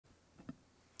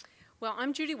Well,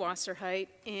 I'm Judy Wasserheit,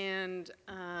 and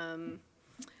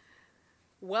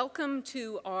welcome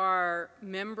to our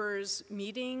members'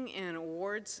 meeting and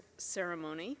awards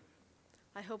ceremony.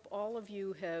 I hope all of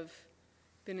you have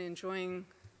been enjoying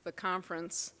the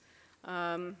conference.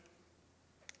 I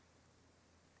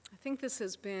think this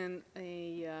has been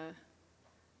a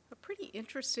pretty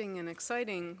interesting and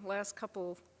exciting last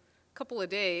couple of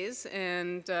days,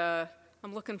 and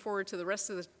I'm looking forward to the rest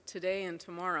of today and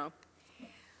tomorrow.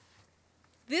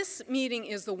 This meeting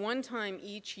is the one time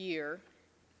each year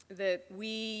that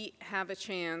we have a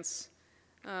chance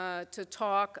to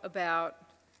talk about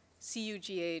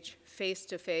CUGH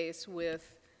face-to-face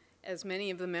with as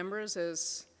many of the members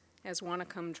as want to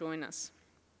come join us.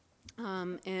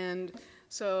 And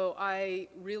so I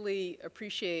really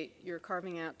appreciate your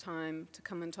carving out time to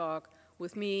come and talk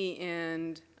with me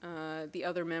and the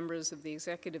other members of the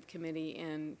executive committee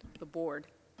and the board.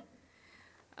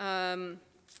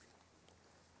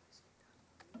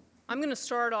 I'm going to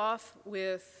start off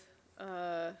with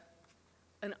an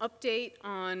update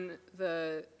on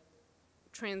the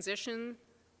transition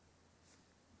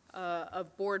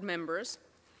of board members.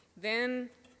 Then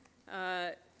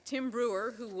Tim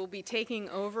Brewer, who will be taking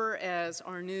over as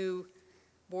our new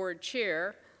board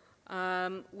chair,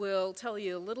 will tell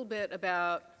you a little bit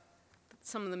about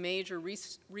some of the major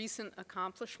recent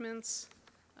accomplishments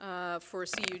for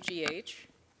CUGH.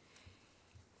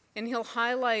 And he'll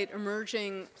highlight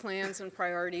emerging plans and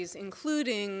priorities,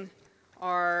 including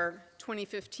our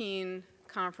 2015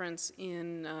 conference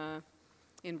in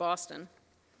Boston.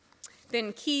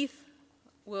 Then Keith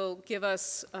will give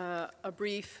us a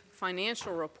brief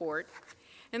financial report,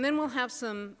 and then we'll have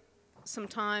some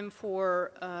time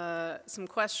for some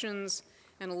questions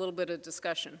and a little bit of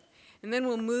discussion. And then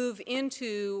we'll move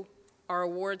into our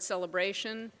award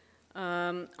celebration.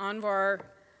 Anvar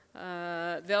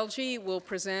Velji will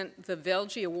present the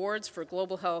Velji Awards for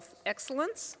Global Health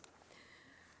Excellence.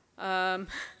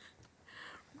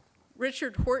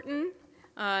 Richard Horton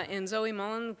and Zoe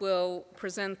Mullen will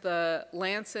present the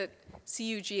Lancet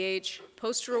CUGH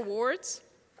Poster Awards.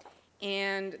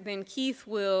 And then Keith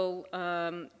will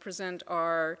present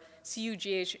our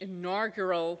CUGH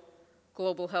Inaugural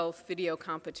Global Health Video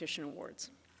Competition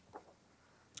Awards.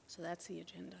 So that's the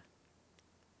agenda.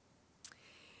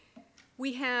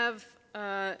 We have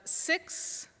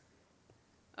 6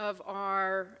 of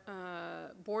our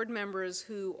board members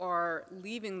who are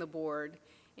leaving the board,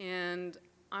 and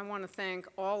I want to thank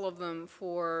all of them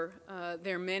for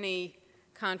their many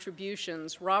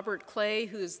contributions. Robert Clay,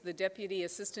 who's the Deputy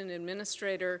Assistant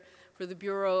Administrator for the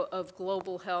Bureau of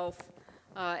Global Health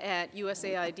at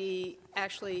USAID,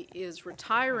 actually is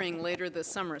retiring later this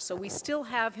summer, so we still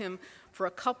have him for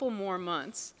a couple more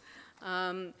months.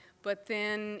 But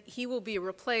then he will be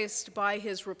replaced by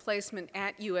his replacement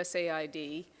at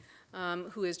USAID,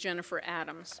 who is Jennifer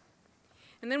Adams.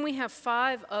 And then we have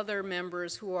 5 other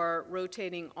members who are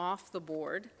rotating off the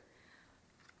board.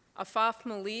 Afaf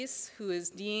Melis, who is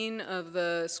Dean of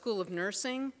the School of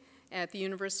Nursing at the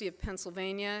University of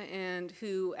Pennsylvania and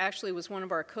who actually was one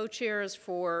of our co-chairs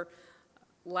for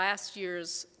last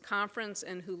year's conference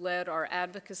and who led our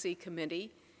advocacy committee,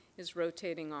 is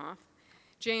rotating off.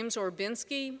 James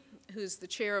Orbinski, who's the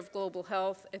chair of global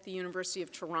health at the University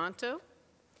of Toronto.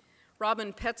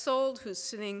 Robin Petzold, who's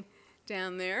sitting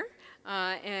down there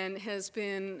and has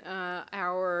been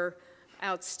our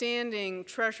outstanding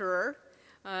treasurer.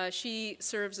 She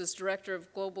serves as director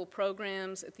of global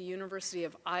programs at the University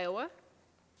of Iowa.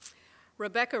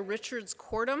 Rebecca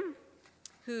Richards-Cordum,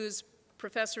 who's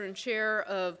professor and chair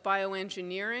of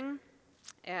bioengineering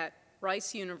at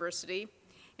Rice University.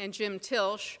 And Jim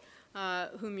Tilsch,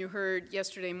 whom you heard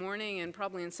yesterday morning and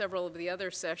probably in several of the other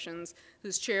sessions,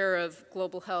 who's chair of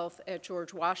global health at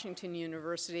George Washington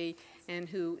University and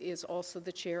who is also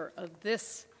the chair of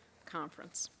this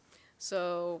conference.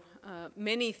 So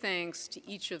many thanks to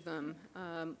each of them.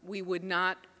 We would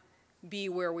not be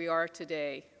where we are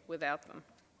today without them.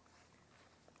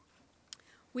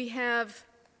 We have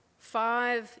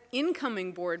 5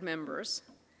 incoming board members,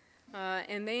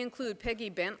 and they include Peggy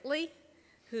Bentley,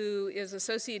 who is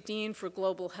Associate Dean for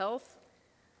Global Health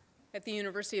at the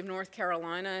University of North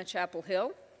Carolina, Chapel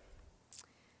Hill.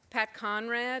 Pat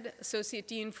Conrad, Associate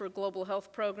Dean for Global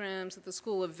Health Programs at the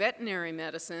School of Veterinary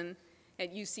Medicine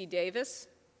at UC Davis.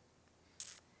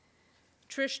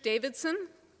 Trish Davidson,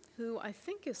 who I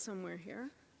think is somewhere here.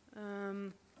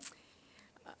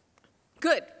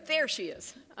 Good, there she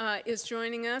is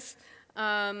joining us.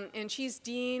 And she's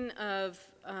Dean of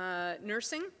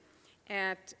Nursing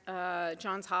at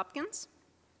Johns Hopkins.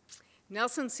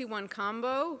 Nelson Siwan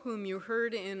Kambo, whom you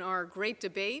heard in our great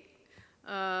debate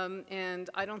and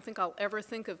I don't think I'll ever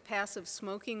think of passive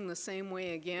smoking the same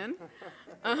way again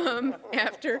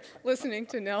after listening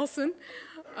to Nelson.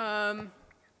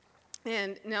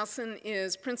 And Nelson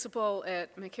is principal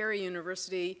at Makerere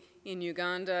University in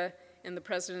Uganda and the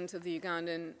president of the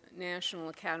Ugandan National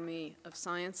Academy of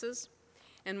Sciences.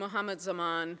 And Mohammed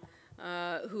Zaman,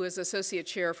 who is associate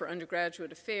chair for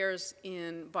undergraduate affairs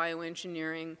in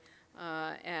bioengineering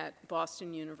at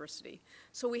Boston University.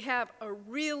 So we have a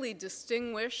really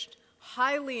distinguished,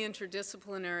 highly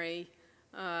interdisciplinary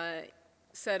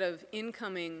set of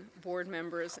incoming board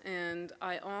members. And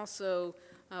I also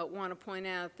want to point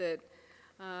out that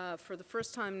for the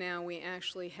first time now, we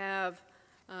actually have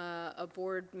a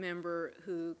board member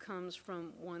who comes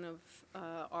from one of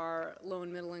our low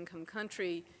and middle income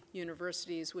country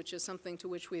universities, which is something to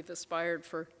which we've aspired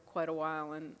for quite a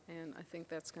while, and I think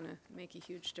that's going to make a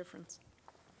huge difference.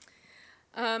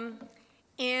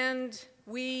 And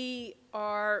we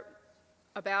are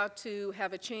about to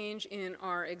have a change in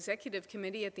our executive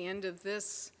committee at the end of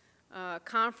this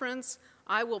conference.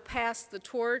 I will pass the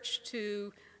torch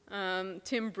to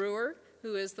Tim Brewer,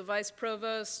 who is the Vice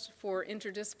Provost for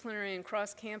Interdisciplinary and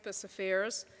Cross-Campus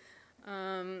Affairs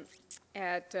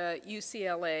at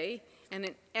UCLA, and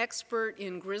an expert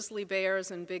in grizzly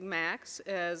bears and Big Macs,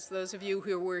 as those of you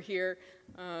who were here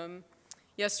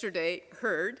yesterday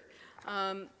heard.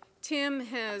 Tim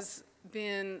has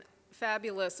been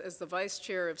fabulous as the Vice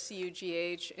Chair of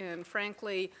CUGH, and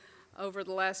frankly, over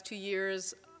the last 2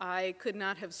 years, I could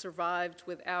not have survived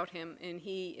without him, and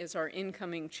he is our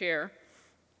incoming chair.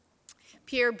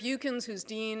 Pierre Buchans, who's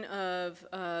Dean of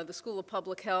the School of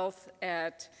Public Health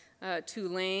at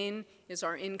Tulane, is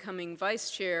our incoming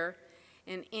vice chair.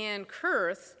 And Ann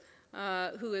Kurth,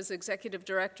 who is Executive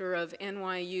Director of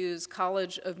NYU's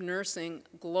College of Nursing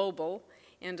Global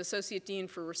and Associate Dean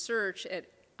for Research at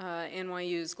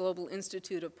NYU's Global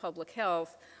Institute of Public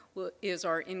Health, is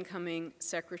our incoming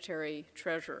Secretary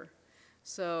Treasurer.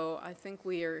 So I think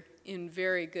we are in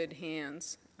very good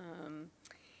hands.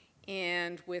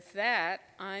 And with that,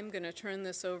 I'm going to turn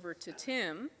this over to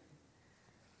Tim.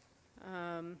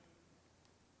 Thank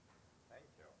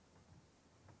you.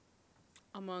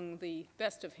 Among the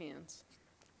best of hands.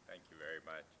 Thank you very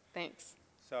much. Thanks.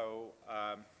 So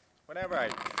whenever I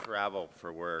travel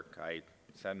for work, I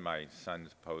send my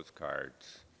sons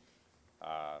postcards.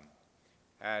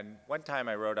 And one time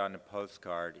I wrote on a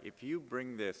postcard, if you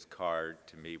bring this card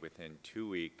to me within 2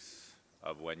 weeks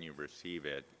of when you receive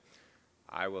it,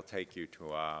 I will take you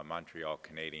to a Montreal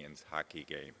Canadiens hockey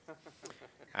game.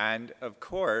 And of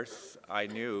course, I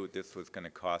knew this was going to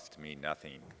cost me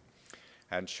nothing.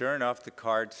 And sure enough, the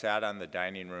card sat on the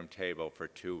dining room table for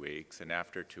 2 weeks. And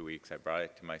after 2 weeks, I brought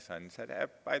it to my son and said, hey,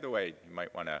 by the way, you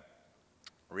might want to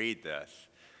read this.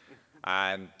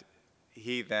 And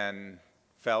he then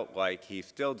felt like he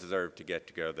still deserved to get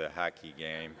to go to the hockey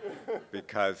game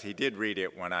because he did read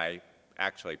it when I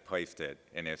actually placed it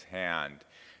in his hand.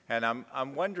 And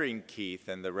I'm wondering, Keith,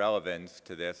 and the relevance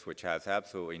to this, which has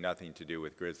absolutely nothing to do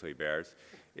with grizzly bears,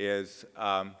 is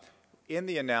in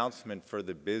the announcement for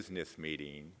the business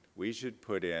meeting, we should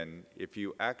put in, if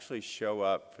you actually show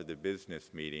up for the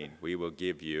business meeting, we will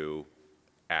give you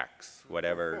X,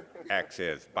 whatever X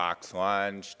is, box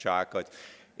lunch, chocolates.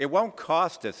 It won't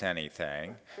cost us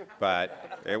anything,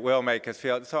 but it will make us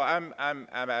feel. So I'm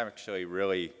actually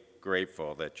really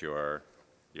grateful that you're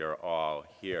all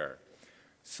here.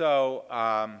 So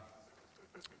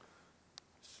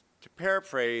to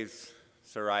paraphrase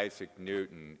Sir Isaac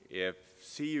Newton, if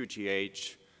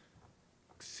CUGH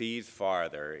sees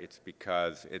farther, it's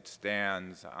because it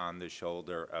stands on the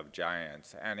shoulder of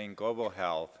giants. And in global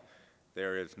health,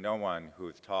 there is no one who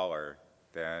is taller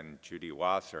than Judy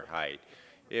Wasserheit.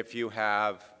 If you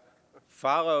have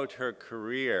followed her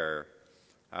career,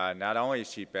 not only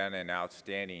has she been an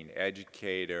outstanding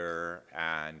educator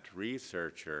and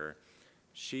researcher,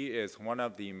 she is one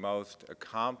of the most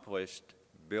accomplished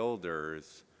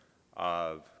builders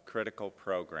of critical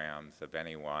programs of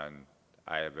anyone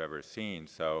I have ever seen.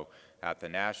 So at the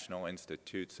National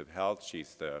Institutes of Health,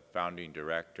 she's the founding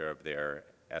director of their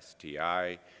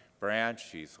STI branch.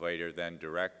 She's later then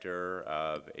director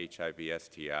of HIV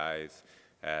STIs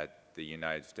at the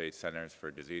United States Centers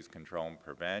for Disease Control and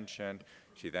Prevention.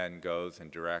 She then goes and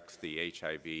directs the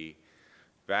HIV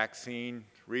vaccine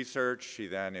research. She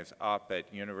then is up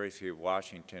at University of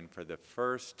Washington for the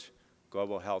first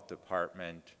global health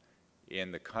department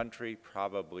in the country,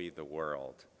 probably the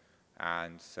world.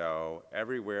 And so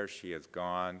everywhere she has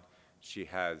gone, she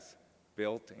has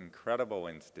built incredible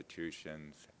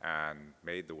institutions and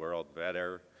made the world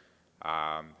better.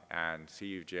 And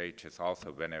CUGH has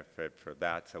also benefited from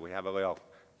that. So we have a little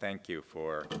thank you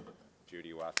for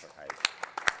Judy Wasserheit.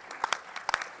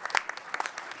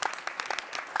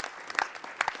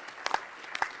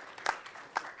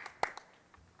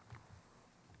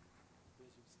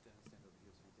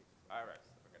 All right,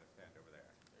 so we're going to stand over there.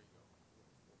 There you go.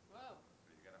 Whoa.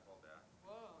 Are you going to hold that?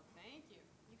 Whoa, thank you.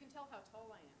 You can tell how tall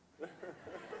I am.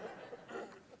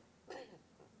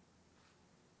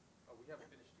 Oh, we haven't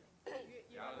finished yet.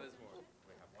 Yeah, there's more.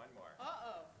 We have one more.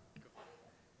 Uh-oh.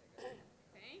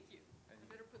 Thank you. I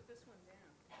better put this one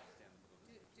down. Stand in the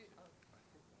middle of this.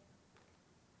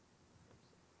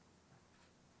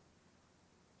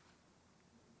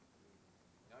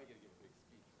 Now you gotta give a big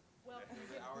speech. Well, can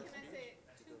I say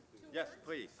two Yes, words?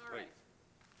 please, All please.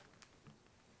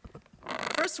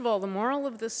 right. First of all, the moral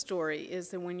of this story is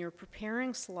that when you're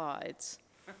preparing slides,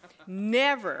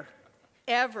 never,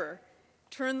 ever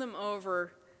turn them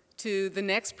over to the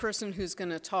next person who's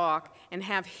going to talk and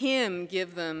have him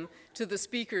give them to the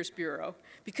Speakers Bureau,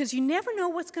 because you never know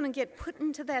what's going to get put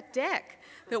into that deck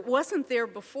that wasn't there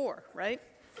before, right?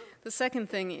 The second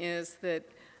thing is that,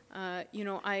 you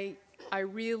know, I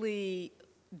really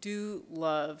do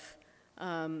love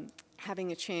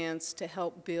having a chance to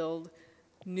help build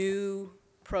new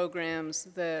programs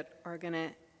that are going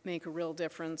to make a real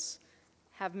difference,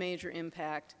 have major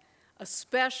impact,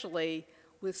 especially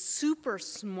with super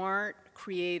smart,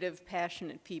 creative,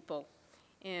 passionate people,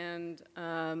 and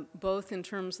both in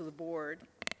terms of the board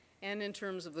and in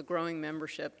terms of the growing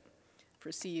membership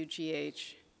for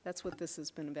CUGH. That's what this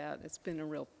has been about. It's been a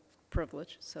real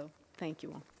privilege, so thank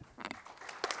you all.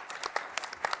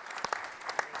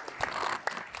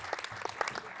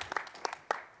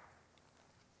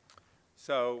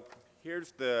 So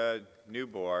here's the new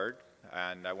board,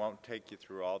 and I won't take you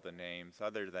through all the names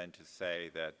other than to say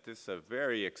that this is a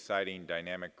very exciting,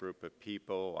 dynamic group of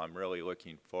people. I'm really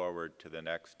looking forward to the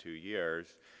next 2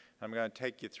 years. I'm going to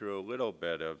take you through a little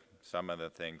bit of some of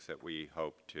the things that we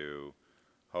hope to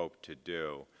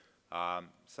do.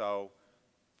 So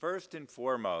first and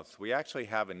foremost, we actually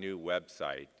have a new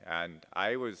website, and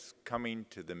I was coming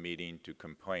to the meeting to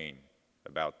complain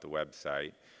about the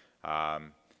website.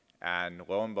 And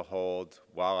lo and behold,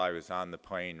 while I was on the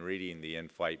plane reading the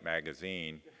in-flight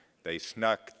magazine, they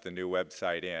snuck the new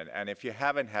website in. And if you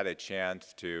haven't had a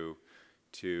chance to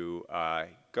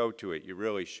go to it, you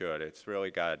really should. It's really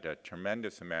got a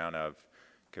tremendous amount of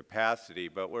capacity,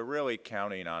 but we're really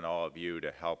counting on all of you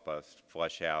to help us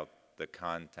flesh out the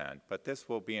content. But this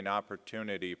will be an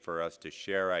opportunity for us to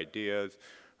share ideas,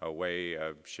 a way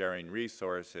of sharing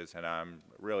resources, and I'm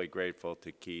really grateful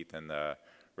to Keith and the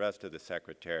rest of the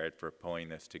Secretariat for pulling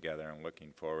this together and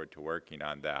looking forward to working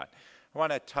on that. I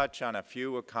want to touch on a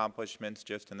few accomplishments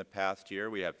just in the past year.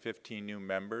 We have 15 new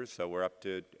members, so we're up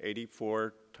to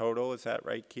 84 total. Is that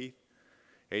right, Keith?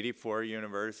 84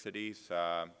 universities,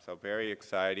 so very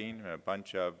exciting. A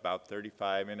bunch of about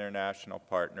 35 international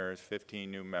partners, 15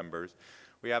 new members.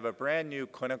 We have a brand new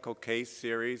clinical case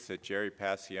series that Jerry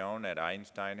Passione at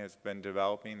Einstein has been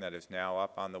developing that is now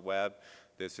up on the web.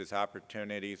 This is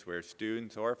opportunities where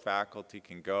students or faculty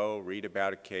can go read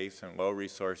about a case in low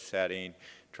resource setting,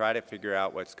 try to figure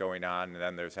out what's going on, and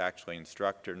then there's actually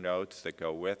instructor notes that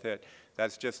go with it.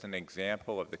 That's just an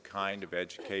example of the kind of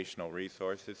educational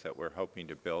resources that we're hoping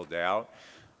to build out.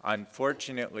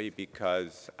 Unfortunately,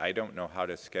 because I don't know how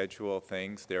to schedule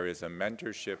things, there is a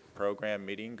mentorship program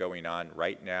meeting going on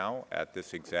right now at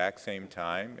this exact same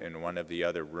time in one of the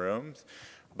other rooms.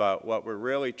 But what we're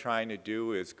really trying to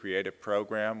do is create a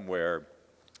program where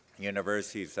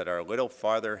universities that are a little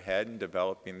farther ahead in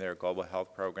developing their global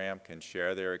health program can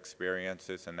share their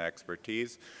experiences and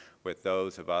expertise with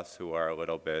those of us who are a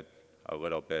little bit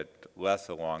less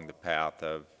along the path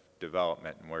of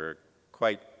development, and we're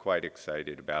quite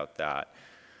excited about that.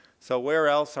 So where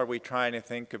else are we trying to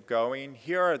think of going?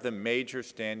 Here are the major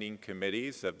standing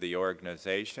committees of the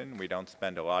organization. We don't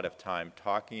spend a lot of time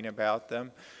talking about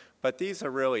them, but these are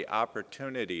really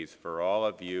opportunities for all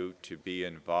of you to be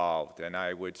involved, and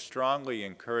I would strongly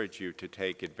encourage you to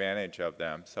take advantage of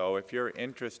them. So if you're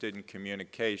interested in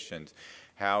communications,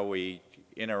 how we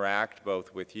interact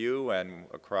both with you and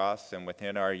across and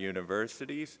within our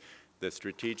universities, the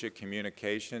Strategic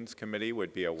Communications Committee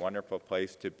would be a wonderful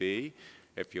place to be.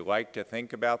 If you like to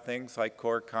think about things like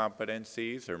core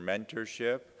competencies or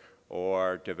mentorship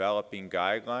or developing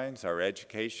guidelines, our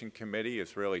Education Committee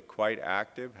is really quite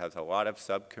active, has a lot of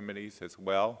subcommittees as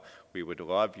well. We would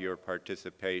love your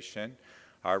participation.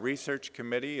 Our Research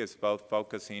Committee is both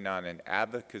focusing on an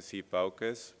advocacy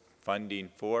focus, funding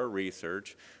for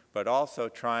research, but also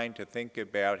trying to think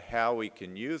about how we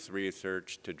can use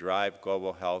research to drive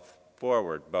global health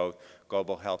forward, both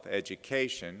global health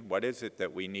education. What is it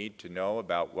that we need to know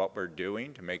about what we're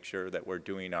doing to make sure that we're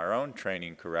doing our own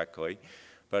training correctly,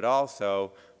 but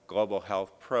also global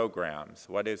health programs.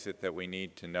 What is it that we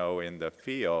need to know in the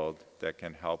field that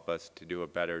can help us to do a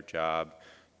better job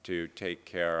to take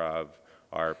care of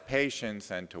our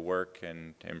patients and to work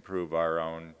and improve our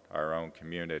own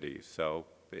communities? So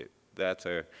that's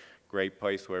a great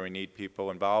place where we need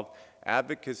people involved.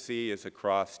 Advocacy is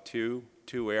across two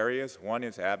areas. One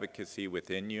is advocacy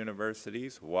within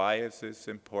universities. Why is this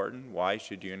important? Why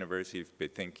should universities be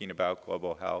thinking about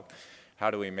global health?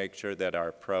 How do we make sure that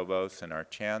our provosts and our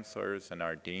chancellors and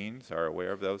our deans are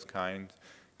aware of those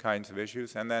kinds of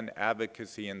issues? And then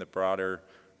advocacy in the broader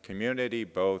community,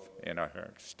 both in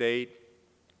our state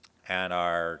and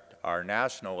our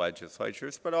national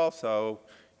legislatures, but also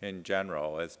in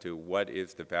general as to what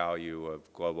is the value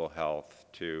of global health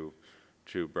to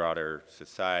broader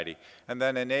society. And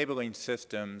then enabling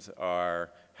systems are,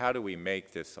 how do we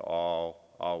make this all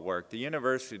work? The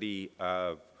University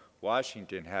of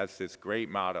Washington has this great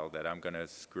motto that I'm going to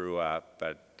screw up,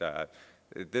 but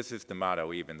this is the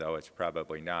motto, even though it's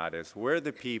probably not, is we're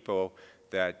the people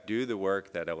that do the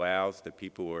work that allows the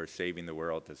people who are saving the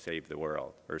world to save the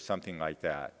world, or something like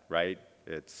that, right?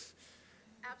 It's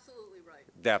Absolutely right.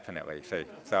 definitely.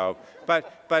 So,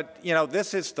 but you know,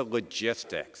 this is the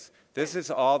logistics. This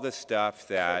is all the stuff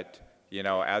that, you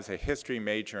know, as a history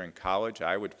major in college,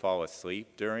 I would fall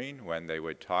asleep during when they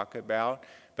would talk about,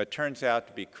 but turns out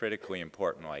to be critically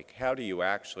important. Like, how do you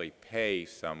actually pay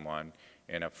someone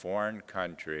in a foreign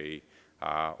country,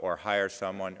 or hire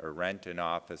someone, or rent an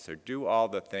office, or do all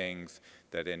the things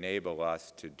that enable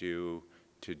us to do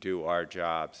our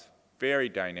jobs? Very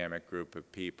dynamic group of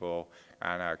people,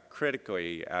 and are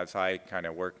critically, as I kind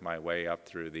of work my way up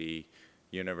through the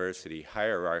university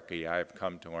hierarchy, I've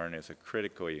come to learn is a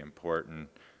critically important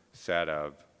set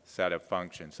of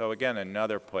functions. So again,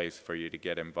 another place for you to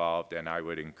get involved, and I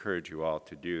would encourage you all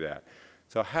to do that.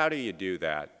 So how do you do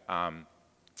that?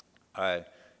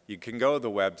 You can go to the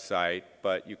website,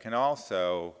 but you can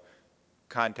also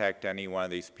contact any one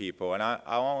of these people, and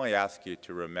I'll only ask you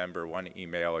to remember one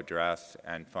email address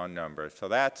and phone number. So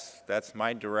that's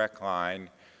my direct line.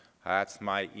 That's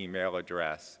my email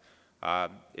address.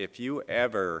 If you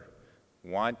ever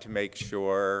want to make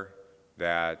sure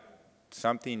that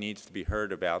something needs to be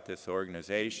heard about this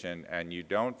organization and you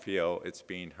don't feel it's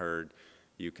being heard,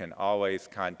 you can always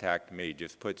contact me.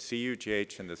 Just put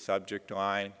CUGH in the subject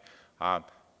line.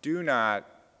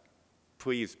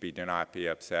 Please do not be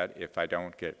upset if I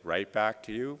don't get right back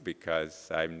to you, because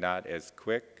I'm not as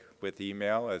quick with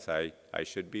email as I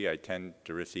should be. I tend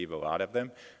to receive a lot of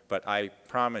them, but I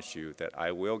promise you that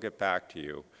I will get back to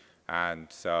you. And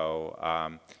so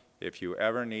if you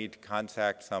ever need to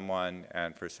contact someone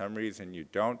and for some reason you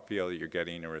don't feel you're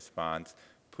getting a response,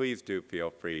 please do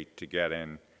feel free to get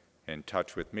in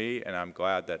touch with me, and I'm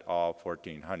glad that all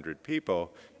 1,400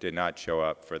 people did not show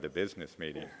up for the business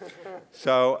meeting.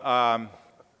 So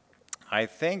I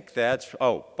think that's,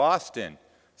 Boston,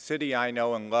 city I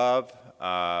know and love.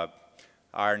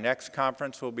 Our next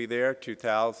conference will be there,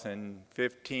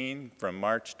 2015, from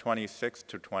March 26th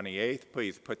to 28th.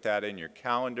 Please put that in your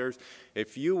calendars.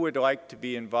 If you would like to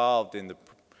be involved in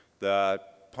the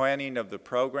planning of the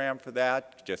program for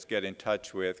that, just get in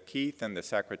touch with Keith and the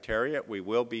Secretariat. We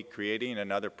will be creating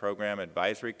another program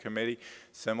advisory committee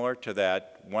similar to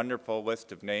that wonderful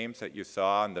list of names that you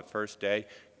saw on the first day.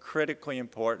 Critically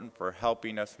important for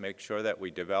helping us make sure that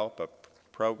we develop a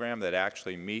program that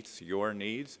actually meets your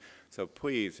needs. So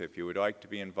please, if you would like to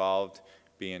be involved,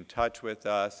 be in touch with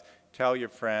us. Tell your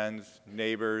friends,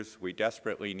 neighbors, we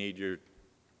desperately need your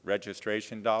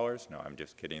registration dollars. No, I'm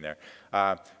just kidding there.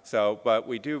 But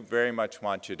we do very much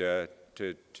want you to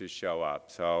show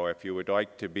up. So if you would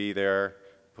like to be there,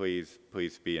 please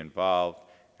be involved.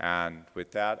 And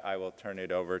with that, I will turn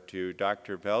it over to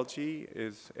Dr. Velji.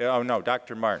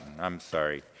 Dr. Martin, I'm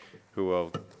sorry, who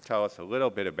will tell us a little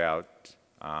bit about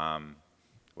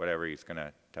whatever he's going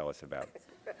to tell us about.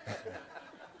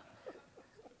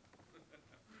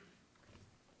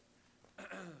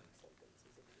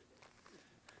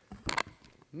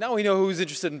 Now we know who's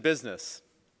interested in business.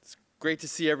 It's great to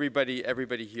see everybody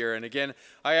here. And again,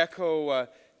 I echo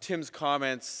Tim's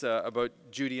comments about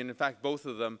Judy, and in fact, both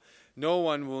of them. No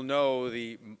one will know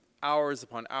the hours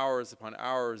upon hours upon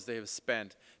hours they have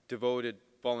spent, devoted,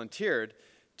 volunteered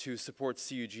to support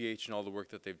CUGH and all the work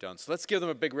that they've done. So let's give them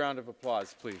a big round of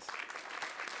applause, please.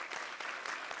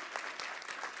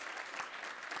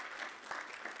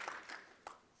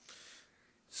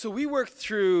 So we work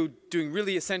through doing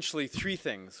really essentially three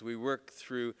things. We work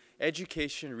through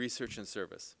education, research, and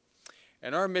service.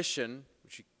 And our mission,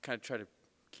 which we kind of try to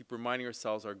keep reminding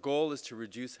ourselves, our goal is to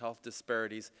reduce health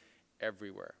disparities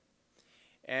everywhere.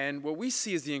 And what we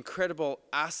see is the incredible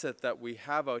asset that we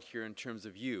have out here in terms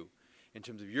of you, in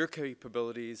terms of your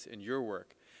capabilities and your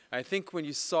work. And I think when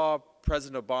you saw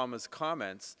President Obama's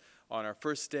comments on our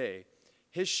first day,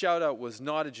 his shout out was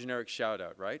not a generic shout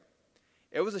out, right?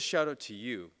 It was a shout out to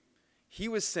you. He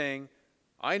was saying,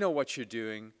 I know what you're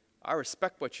doing, I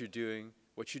respect what you're doing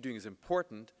is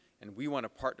important, and we want to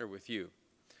partner with you.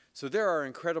 So there are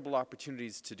incredible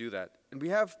opportunities to do that. And we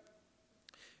have,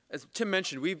 as Tim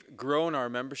mentioned, we've grown our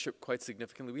membership quite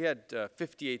significantly. We had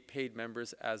 58 paid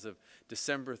members as of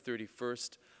December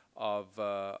 31st of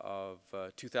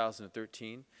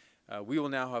 2013. We will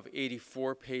now have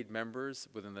 84 paid members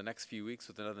within the next few weeks,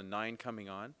 with another 9 coming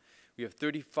on. We have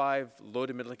 35 low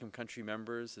to middle income country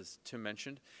members, as Tim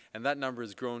mentioned, and that number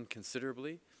has grown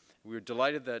considerably. We're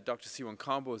delighted that Dr. Siwan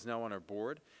Kambo is now on our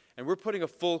board, and we're putting a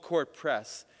full court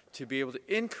press to be able to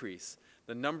increase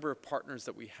the number of partners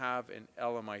that we have in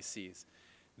LMICs.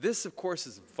 This, of course,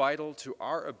 is vital to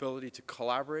our ability to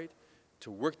collaborate, to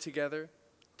work together,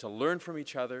 to learn from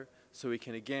each other, so we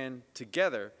can, again,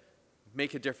 together,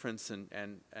 make a difference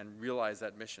and realize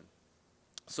that mission.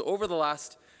 So over the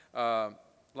last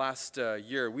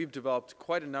year, we've developed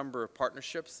quite a number of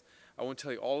partnerships. I won't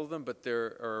tell you all of them, but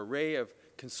there are an array of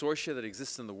consortia that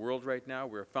exist in the world right now.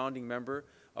 We're a founding member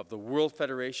of the World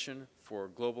Federation for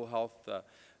Global Health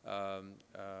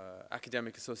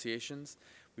Academic Associations.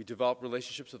 We developed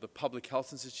relationships with the Public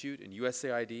Health Institute and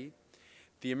USAID,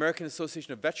 the American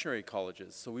Association of Veterinary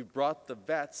Colleges. So we brought the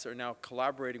vets are now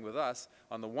collaborating with us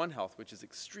on the One Health, which is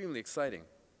extremely exciting.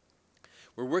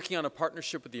 We're working on a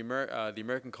partnership with the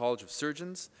American College of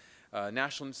Surgeons,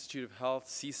 National Institute of Health,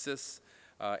 CSIS,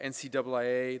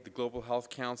 NCAA, the Global Health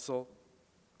Council,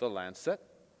 the Lancet,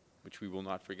 which we will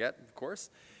not forget, of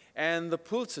course, and the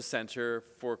Pulitzer Center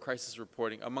for Crisis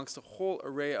Reporting, amongst a whole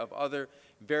array of other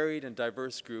varied and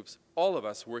diverse groups, all of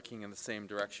us working in the same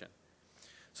direction.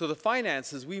 So the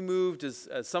finances, we moved, as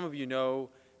some of you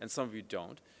know and some of you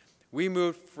don't, we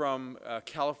moved from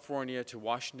California to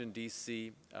Washington,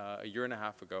 D.C. A year and a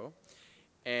half ago,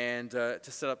 and to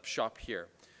set up shop here.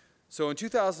 So in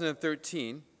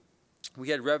 2013, we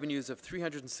had revenues of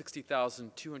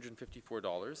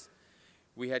 $360,254.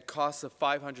 We had costs of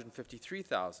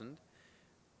 $553,000.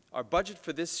 Our budget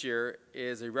for this year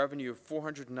is a revenue of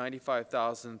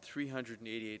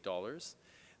 $495,388.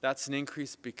 That's an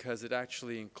increase because it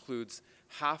actually includes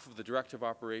half of the director of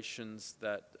operations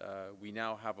that we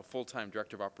now have a full-time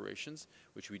director of operations,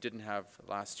 which we didn't have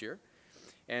last year,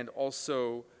 and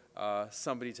also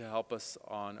somebody to help us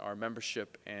on our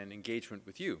membership and engagement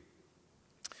with you.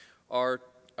 Our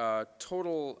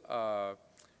total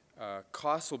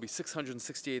costs will be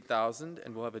 $668,000,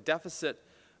 and we'll have a deficit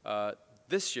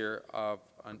this year of,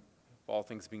 all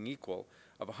things being equal,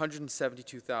 of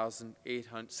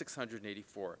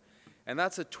 $172,684. And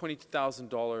that's a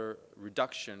 $20,000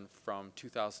 reduction from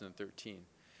 2013.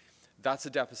 That's a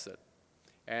deficit.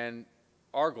 And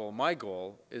our goal, my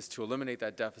goal, is to eliminate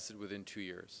that deficit within 2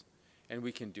 years. And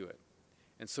we can do it.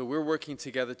 And so we're working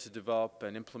together to develop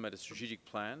and implement a strategic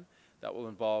plan that will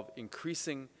involve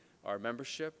increasing our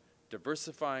membership,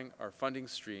 diversifying our funding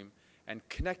stream, and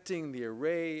connecting the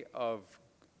array of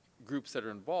groups that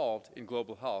are involved in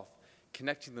global health,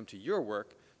 connecting them to your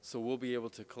work, so we'll be able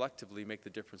to collectively make the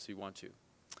difference we want to.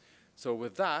 So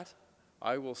with that,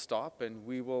 I will stop and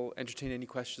we will entertain any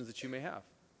questions that you may have.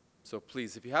 So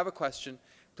please, if you have a question,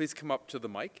 please come up to the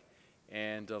mic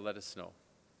and let us know.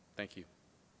 Thank you.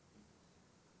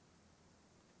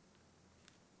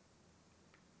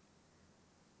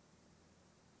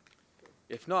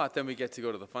 If not, then we get to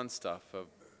go to the fun stuff of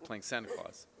playing Santa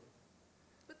Claus.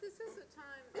 But this is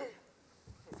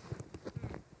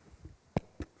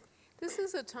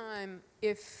a time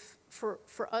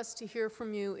for us to hear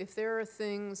from you if there are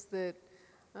things that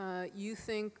you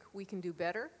think we can do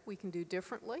better, we can do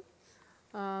differently,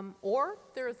 or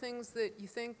there are things that you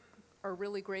think are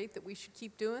really great that we should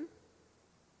keep doing.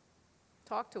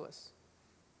 Talk to us.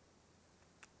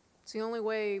 It's the only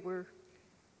way we're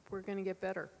going to get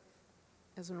better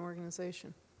as an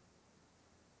organization.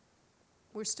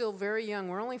 We're still very young.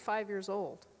 We're only 5 years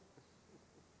old.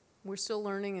 We're still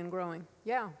learning and growing.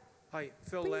 Yeah. Hi,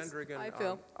 Phil Please. Landrigan, Hi,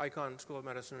 Phil. Icahn School of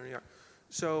Medicine in New York.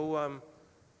 So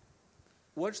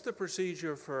what's the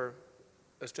procedure for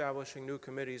establishing new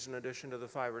committees in addition to the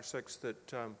 5 or 6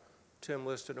 that Tim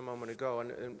listed a moment ago?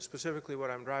 And specifically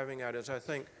what I'm driving at is I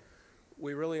think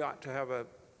we really ought to have a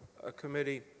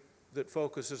committee that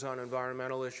focuses on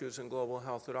environmental issues and global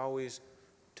health. It always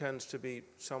tends to be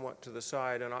somewhat to the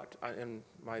side, and in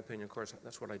my opinion, of course,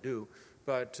 that's what I do.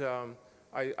 But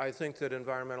I think that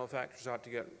environmental factors ought to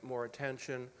get more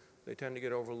attention. They tend to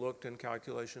get overlooked in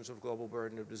calculations of global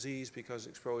burden of disease because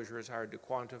exposure is hard to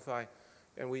quantify.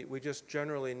 And we just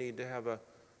generally need to have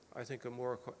I think, a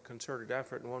more concerted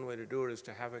effort. And one way to do it is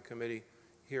to have a committee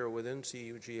here within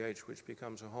CUGH which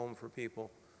becomes a home for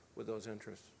people with those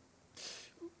interests.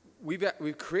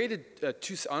 We've created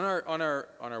on our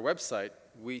website.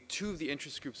 Two of the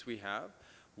interest groups we have.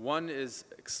 One is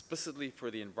explicitly for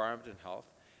the environment and health,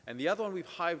 and the other one we've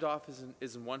hived off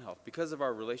is in One Health because of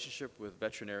our relationship with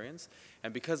veterinarians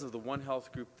and because of the One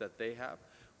Health group that they have.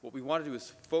 What we want to do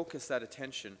is focus that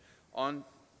attention on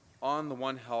the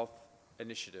One Health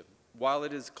initiative. While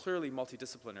it is clearly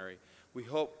multidisciplinary, we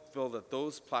hope, Phil, that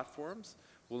those platforms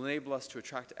will enable us to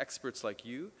attract experts like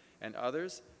you and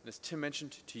others, and as Tim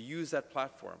mentioned, to use that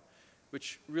platform,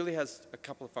 which really has a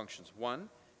couple of functions. One,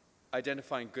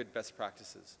 identifying good best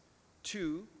practices.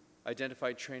 Two,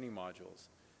 identify training modules.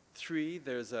 Three,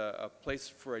 there's a place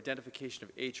for identification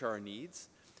of HR needs.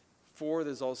 Four,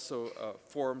 there's also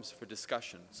forums for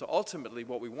discussion. So ultimately,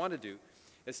 what we want to do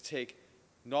is take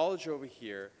knowledge over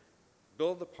here,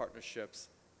 build the partnerships,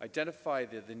 identify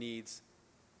the needs,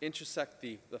 intersect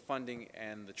the funding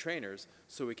and the trainers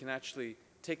so we can actually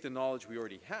take the knowledge we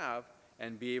already have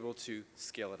and be able to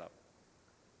scale it up.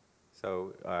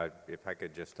 So if I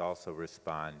could just also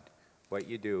respond, what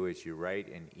you do is you write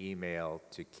an email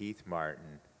to Keith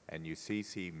Martin and you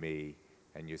CC me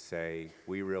and you say,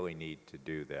 we really need to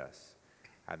do this.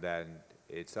 And then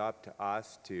it's up to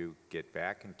us to get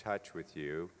back in touch with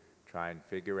you, try and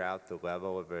figure out the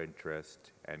level of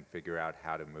interest and figure out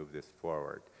how to move this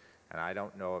forward. And I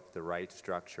don't know if the right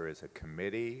structure is a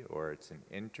committee or it's an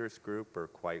interest group or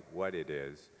quite what it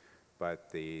is, but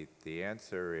the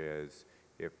answer is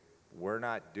if we're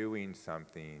not doing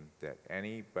something that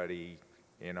anybody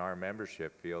in our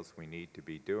membership feels we need to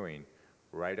be doing,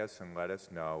 write us and let us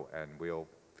know and we'll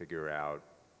figure out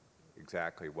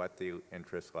exactly what the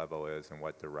interest level is and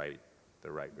what the right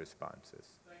response is.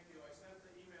 Thank you. I sent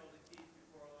the email to Keith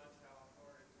before lunch. I'll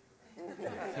forward it to you.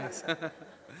 Thanks.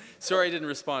 Sorry I didn't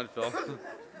respond, Phil.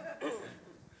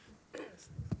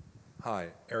 Hi,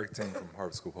 Eric Ting from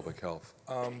Harvard School of Public Health.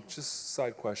 Just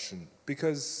side question,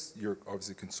 because you're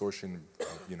obviously a consortium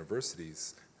of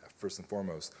universities, first and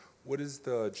foremost, what is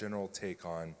the general take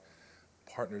on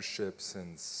partnerships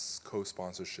and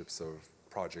co-sponsorships of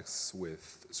projects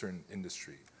with certain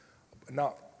industry?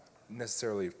 Not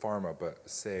necessarily pharma, but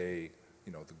say,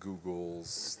 you know, the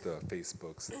Googles, the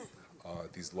Facebooks,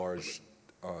 these large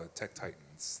tech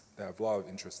titans that have a lot of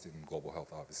interest in global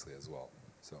health, obviously, as well.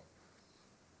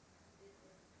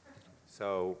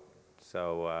 So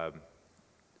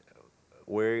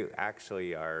we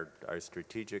actually, our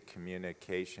Strategic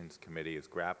Communications Committee is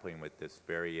grappling with this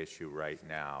very issue right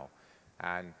now.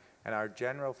 And our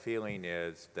general feeling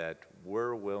is that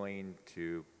we're willing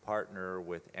to partner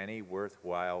with any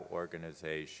worthwhile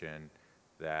organization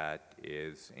that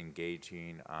is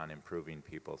engaging on improving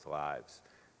people's lives.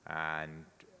 And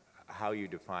how you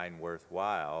define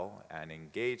worthwhile and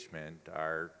engagement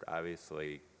are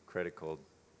obviously critical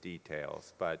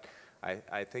details. But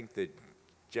I think the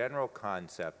general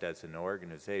concept as an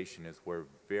organization is we're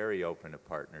very open to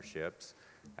partnerships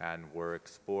and we're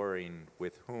exploring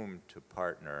with whom to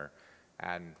partner.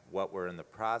 And what we're in the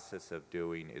process of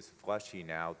doing is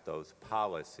fleshing out those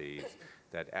policies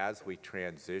that as we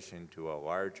transition to a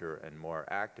larger and more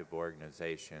active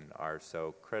organization are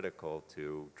so critical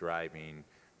to driving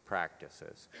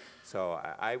practices. So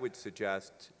I would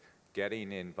suggest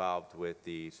getting involved with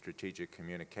the Strategic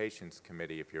Communications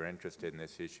Committee if you're interested in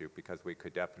this issue, because we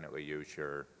could definitely use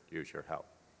your help.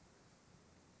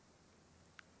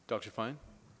 Dr. Fine?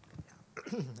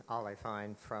 Ollie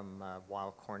Fine from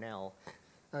Weill Cornell.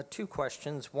 Two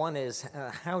questions. One is,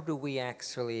 how do we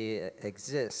actually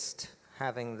exist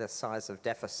having the size of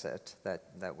deficit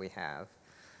that we have?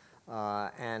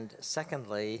 And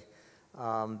secondly,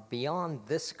 beyond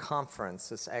this conference,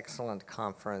 this excellent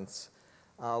conference,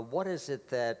 what is it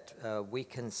that we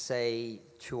can say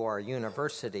to our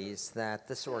universities that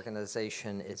this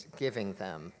organization is giving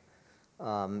them?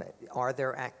 Are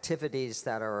there activities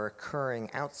that are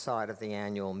occurring outside of the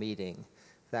annual meeting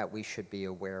that we should be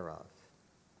aware of?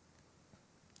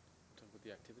 Talk about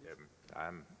the activities.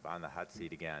 I'm on the hot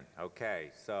seat again.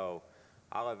 Okay, so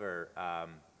Oliver,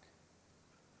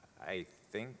 I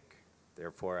think,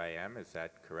 therefore I am, is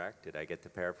that correct? Did I get the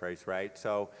paraphrase right?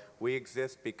 So we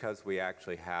exist because we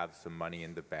actually have some money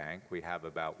in the bank. We have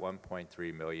about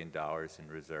 $1.3 million in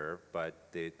reserve,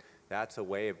 but that's a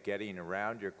way of getting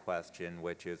around your question,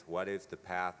 which is what is the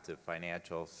path to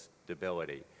financial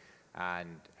stability?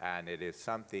 And it is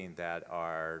something that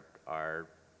our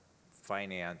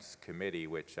Finance Committee,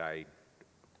 which I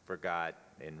forgot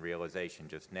in realization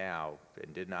just now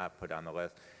and did not put on the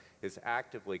list, is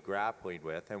actively grappling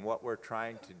with. And what we're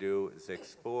trying to do is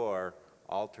explore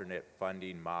alternate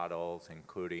funding models,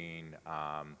 including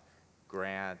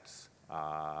grants,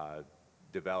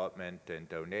 development and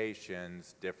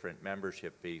donations, different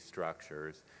membership fee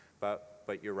structures. But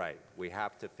you're right, we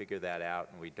have to figure that out,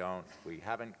 and we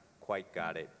haven't quite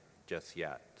got it just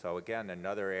yet. So again,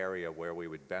 another area where we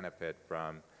would benefit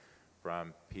from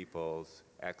people's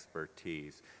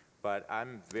expertise. But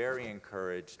I'm very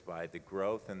encouraged by the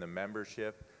growth in the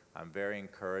membership. I'm very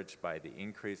encouraged by the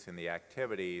increase in the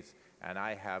activities, and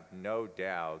I have no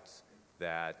doubts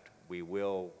that we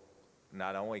will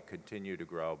not only continue to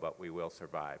grow, but we will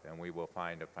survive, and we will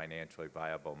find a financially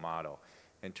viable model.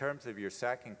 In terms of your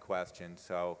second question,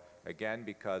 so again,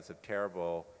 because of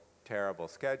terrible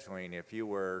scheduling, if you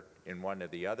were in one of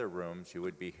the other rooms, you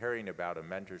would be hearing about a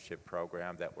mentorship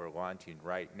program that we're launching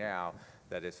right now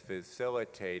that is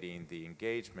facilitating the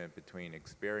engagement between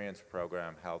experienced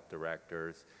program health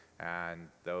directors and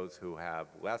those who have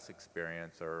less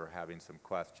experience or are having some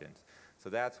questions. So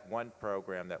that's one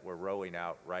program that we're rolling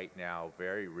out right now,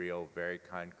 very real, very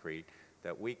concrete,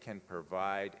 that we can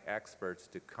provide experts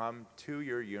to come to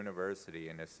your university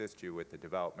and assist you with the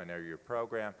development of your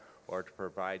program, or to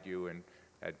provide you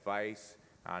advice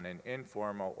on an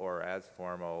informal or as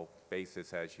formal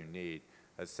basis as you need.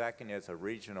 A second is a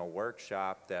regional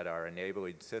workshop that our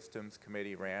Enabling Systems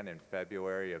Committee ran in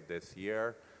February of this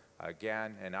year.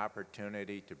 Again, an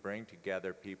opportunity to bring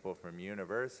together people from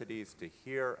universities to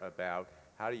hear about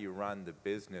how do you run the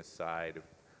business side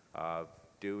of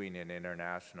doing an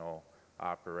international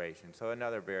operation. So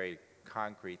another very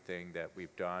concrete thing that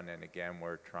we've done, and again,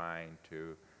 we're trying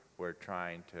to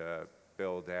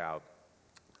build out.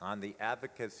 On the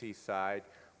advocacy side,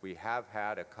 we have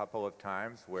had a couple of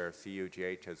times where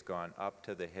CUGH has gone up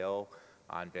to the Hill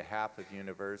on behalf of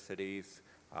universities.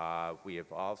 We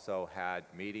have also had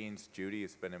meetings. Judy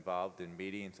has been involved in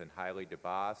meetings in Haile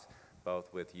DeBoss,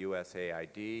 both with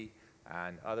USAID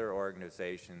and other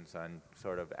organizations on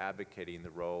sort of advocating the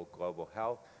role of global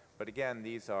health. But again,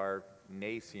 these are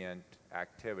nascent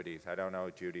activities. I don't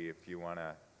know, Judy, if you want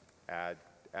to add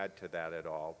to that at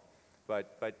all.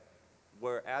 But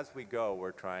as we go,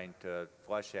 we're trying to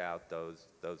flesh out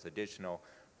those additional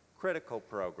critical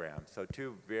programs. So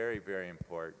two very, very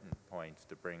important points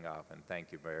to bring up, and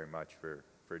thank you very much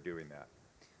for doing that.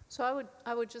 So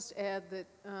I would just add that,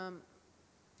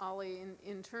 Ollie,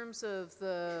 in terms of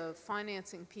the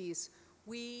financing piece,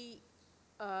 we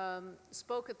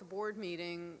spoke at the board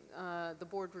meeting, the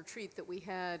board retreat that we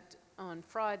had on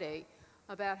Friday,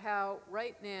 about how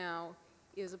right now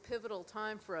is a pivotal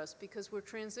time for us because we're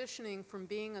transitioning from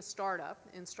being a startup,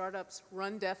 and startups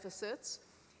run deficits,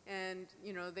 and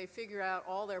they figure out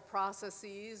all their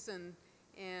processes and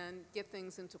get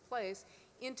things into place,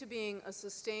 into being a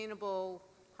sustainable,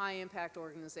 high-impact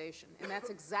organization. And that's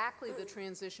exactly the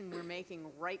transition we're making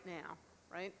right now,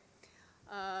 right?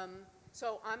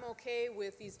 So I'm okay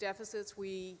with these deficits.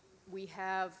 We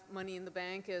have money in the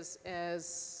bank,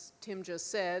 as Tim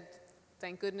just said.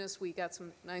 Thank goodness we got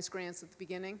some nice grants at the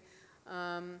beginning.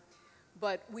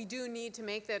 But we do need to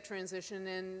make that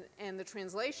transition, and the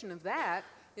translation of that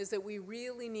is that we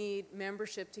really need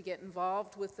membership to get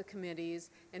involved with the committees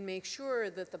and make sure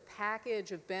that the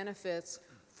package of benefits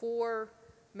for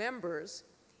members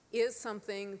is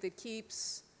something that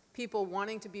keeps people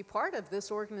wanting to be part of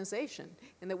this organization,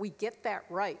 and that we get that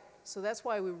right. So that's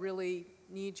why we really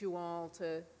need you all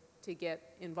to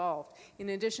get involved. In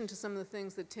addition to some of the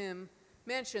things that Tim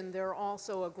mentioned, there are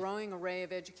also a growing array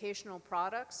of educational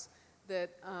products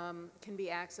that can be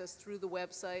accessed through the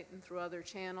website and through other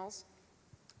channels.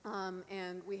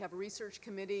 And we have a research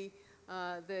committee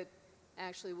that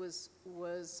actually was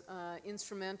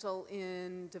instrumental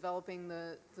in developing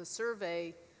the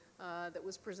survey that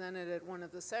was presented at one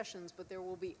of the sessions, but there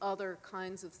will be other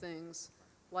kinds of things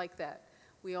like that.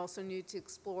 We also need to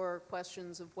explore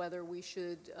questions of whether we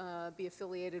should be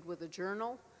affiliated with a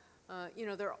journal.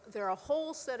 There are a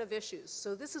whole set of issues,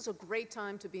 so this is a great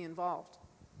time to be involved.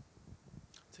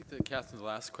 I'll take Catherine's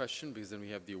last question, because then we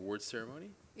have the award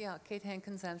ceremony. Yeah, Kate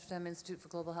Hankins, Amsterdam Institute for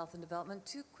Global Health and Development.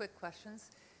 Two quick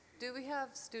questions. Do we have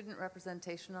student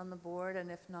representation on the board, and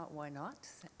if not, why not?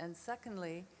 And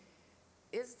secondly,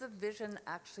 is the vision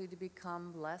actually to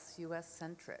become less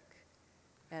US-centric?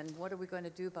 And what are we going to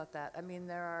do about that? I mean,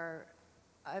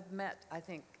 I've met, I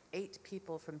think, 8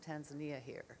 people from Tanzania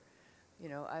here.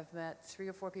 I've met 3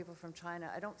 or 4 people from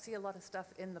China. I don't see a lot of stuff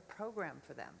in the program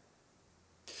for them.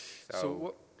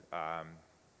 So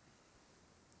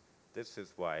this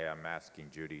is why I'm asking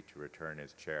Judy to return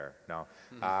his chair. No,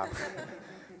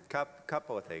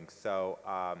 couple of things. So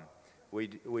we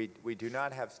do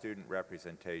not have student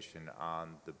representation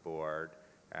on the board,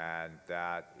 and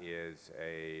that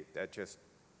just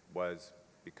was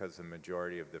because the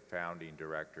majority of the founding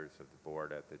directors of the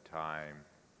board at the time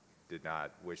did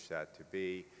not wish that to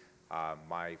be.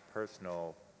 My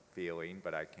personal feeling,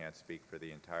 but I can't speak for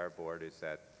the entire board, is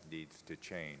that needs to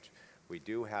change. We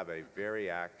do have a very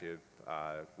active,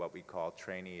 what we call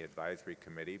trainee advisory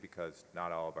committee, because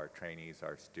not all of our trainees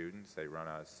are students. They run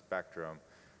a spectrum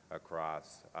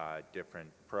across different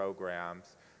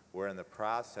programs. We're in the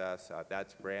process,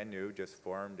 that's brand new, just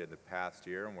formed in the past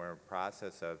year, and we're in the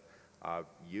process of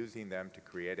using them to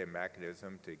create a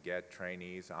mechanism to get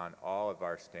trainees on all of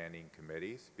our standing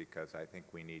committees, because I think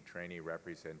we need trainee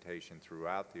representation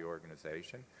throughout the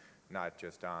organization, not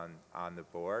just on the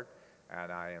board.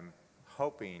 And I am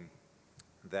hoping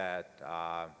that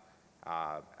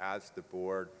as the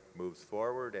board moves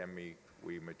forward and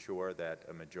we mature, that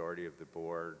a majority of the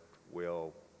board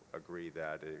will agree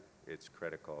that it's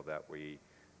critical that we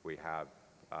have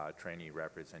trainee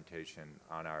representation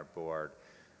on our board.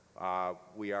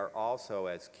 We are also,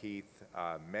 as Keith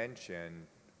mentioned,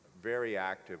 very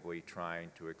actively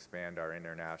trying to expand our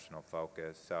international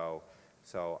focus.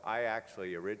 So I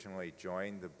actually originally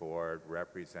joined the board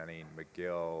representing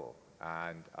McGill,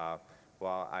 and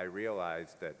while I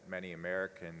realize that many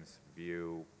Americans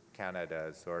view Canada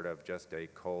as sort of just a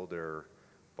colder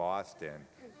Boston,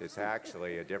 it's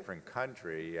actually a different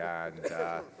country, and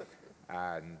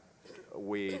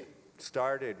we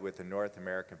started with a North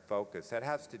American focus. That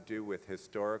has to do with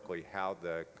historically how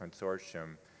the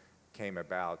consortium came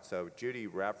about. So Judy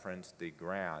referenced the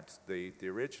grants. The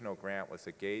original grant was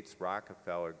a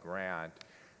Gates-Rockefeller grant,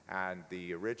 and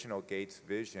the original Gates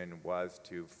vision was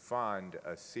to fund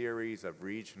a series of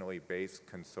regionally based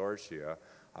consortia,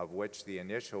 of which the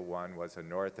initial one was a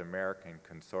North American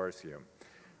consortium.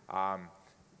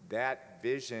 That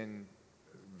vision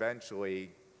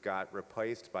eventually got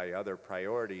replaced by other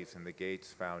priorities in the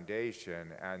Gates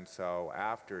Foundation, and so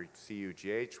after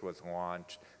CUGH was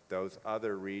launched, those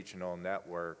other regional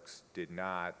networks did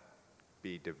not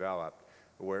be developed,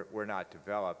 were not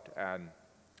developed, and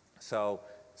so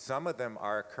some of them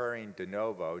are occurring de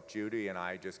novo. Judy and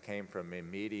I just came from a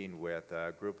meeting with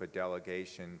a group of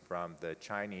delegation from the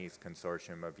Chinese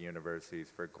Consortium of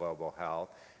Universities for Global Health,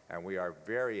 and we are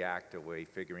very actively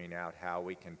figuring out how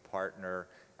we can partner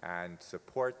and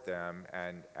support them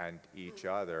and each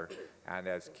other. And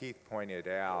as Keith pointed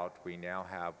out, we now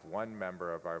have one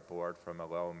member of our board from a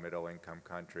low and middle income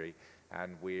country,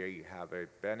 and we have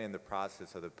been in the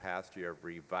process of the past year of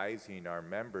revising our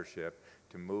membership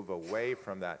to move away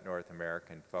from that North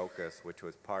American focus, which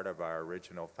was part of our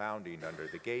original founding under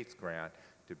the Gates grant,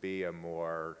 to be a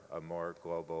more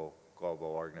global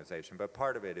organization. But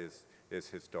part of it is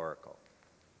historical.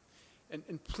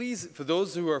 And please, for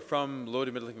those who are from low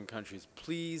to middle income countries,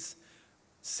 please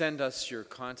send us your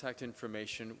contact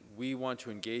information. We want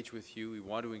to engage with you. We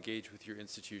want to engage with your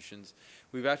institutions.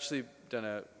 We've actually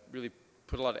really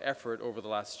put a lot of effort over the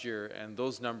last year, and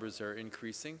those numbers are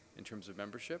increasing in terms of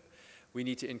membership. We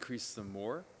need to increase them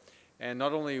more. And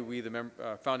not only are we the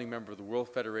founding member of the World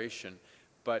Federation,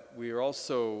 but we are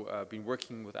also been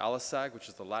working with ALISAG, which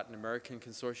is the Latin American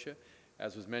Consortia.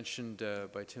 As was mentioned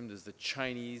by Tim, there's the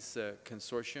Chinese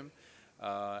consortium,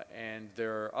 and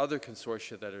there are other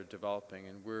consortia that are developing,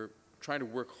 and we're trying to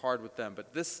work hard with them.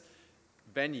 But this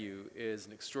venue is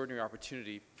an extraordinary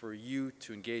opportunity for you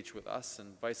to engage with us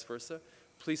and vice versa.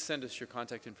 Please send us your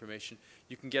contact information.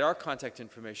 You can get our contact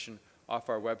information off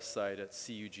our website at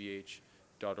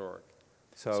cugh.org.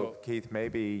 So Keith,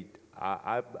 maybe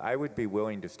I would be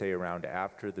willing to stay around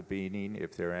after the meeting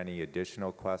if there are any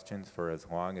additional questions for as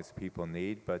long as people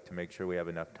need, but to make sure we have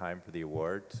enough time for the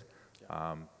awards,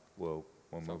 yeah. We'll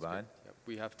move on. Yeah,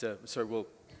 we have to, sorry, we'll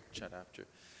chat after.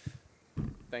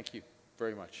 Thank you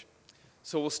very much.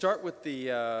 So we'll start with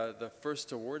the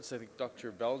first awards. I think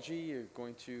Dr. Velji, you're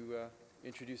going to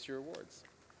introduce your awards.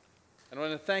 And I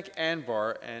want to thank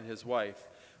Anvar and his wife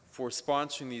for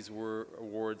sponsoring these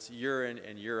awards year in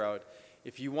and year out.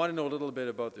 If you want to know a little bit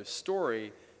about their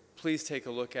story, please take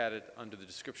a look at it under the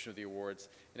description of the awards.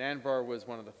 And Anvar was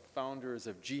one of the founders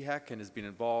of CUGH and has been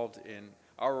involved in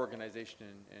our organization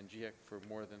and CUGH for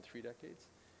more than 3 decades.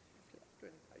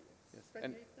 Yes.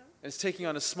 And it's taking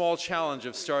on a small challenge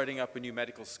of starting up a new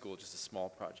medical school, just a small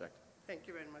project. Thank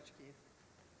you very much, Keith.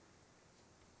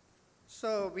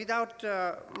 So without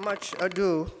much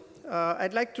ado,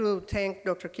 I'd like to thank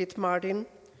Dr. Keith Martin,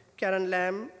 Karen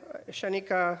Lamb,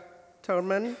 Shanika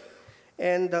Thurman,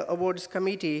 and the awards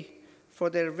committee for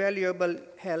their valuable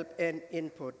help and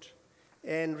input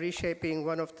in reshaping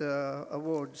one of the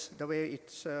awards, the way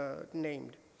it's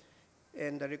named,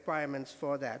 and the requirements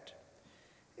for that.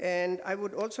 And I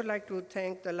would also like to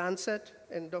thank the Lancet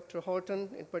and Dr. Horton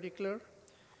in particular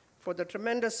for the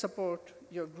tremendous support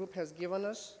your group has given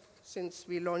us since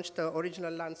we launched the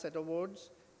original Lancet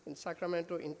Awards in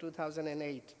Sacramento in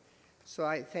 2008. So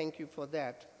I thank you for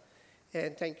that.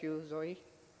 And thank you, Zoe,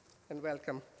 and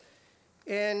welcome.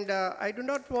 And I do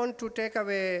not want to take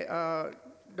away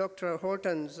Dr.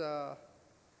 Horton's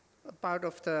part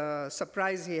of the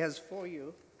surprise he has for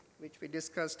you, which we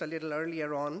discussed a little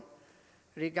earlier on,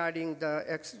 regarding the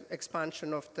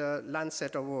expansion of the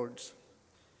Lancet Awards.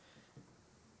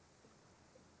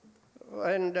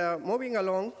 And moving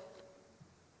along,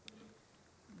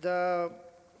 the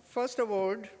first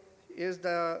award is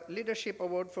the Leadership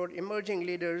Award for Emerging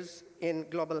Leaders in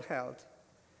Global Health.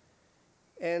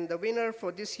 And the winner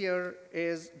for this year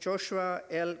is Joshua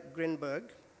L.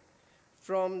 Greenberg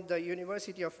from the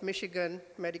University of Michigan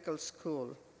Medical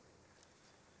School.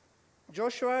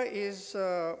 Joshua is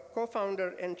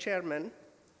co-founder and chairman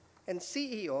and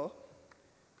CEO,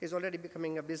 he's already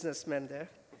becoming a businessman there,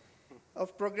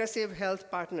 of Progressive Health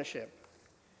Partnership.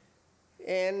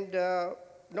 And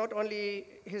not only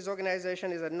his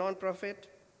organization is a nonprofit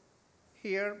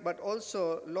here, but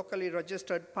also locally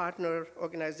registered partner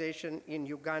organization in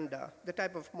Uganda, the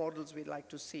type of models we like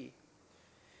to see.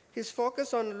 His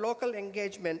focus on local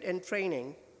engagement and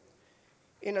training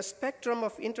in a spectrum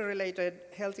of interrelated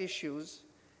health issues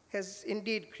has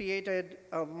indeed created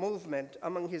a movement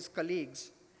among his colleagues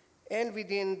and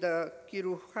within the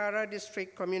Kiruhara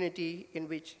district community in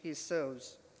which he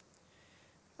serves.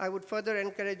 I would further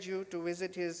encourage you to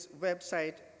visit his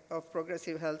website of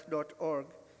progressivehealth.org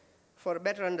for a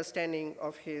better understanding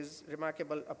of his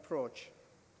remarkable approach.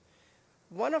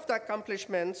 One of the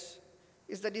accomplishments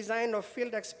is the design of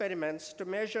field experiments to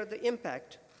measure the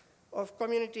impact of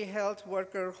community health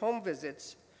worker home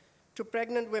visits to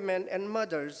pregnant women and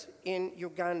mothers in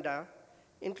Uganda,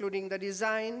 including the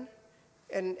design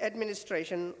and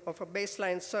administration of a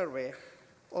baseline survey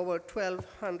over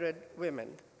 1,200 women.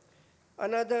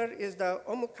 Another is the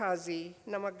Omukazi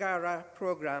Namagara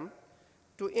program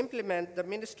to implement the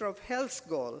Minister of Health's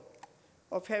goal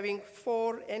of having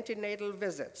 4 antenatal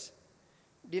visits,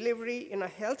 delivery in a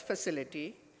health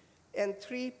facility, and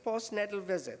 3 postnatal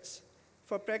visits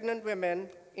for pregnant women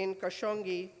in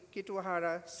Kashongi,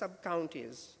 Kituhara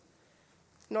sub-counties.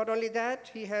 Not only that,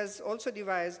 he has also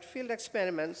devised field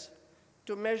experiments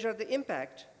to measure the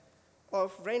impact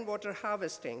of rainwater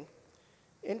harvesting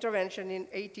intervention in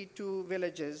 82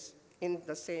 villages in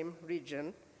the same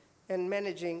region and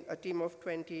managing a team of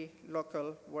 20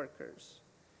 local workers.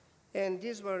 And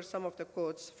these were some of the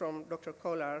quotes from Dr.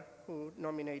 Kolar, who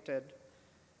nominated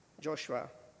Joshua.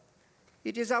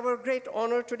 It is our great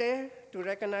honor today to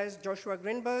recognize Joshua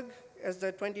Greenberg as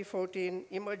the 2014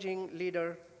 Emerging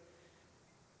Leader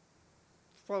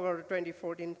for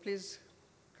 2014. Please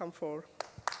come forward.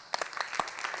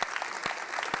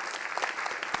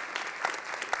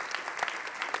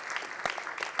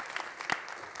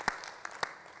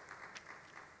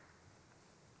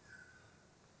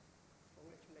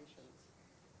 Congratulations.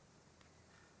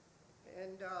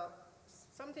 And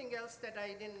something else that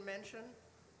I didn't mention,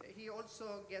 he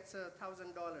also gets a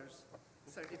 $1,000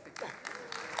 certificate.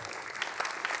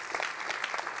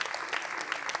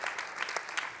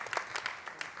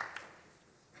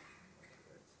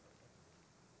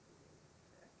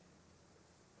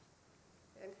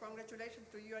 And congratulations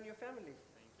to you and your family.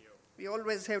 Thank you. We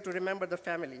always have to remember the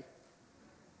family.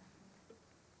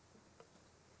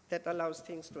 That allows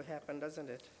things to happen, doesn't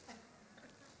it?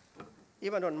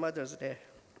 Even on Mother's Day.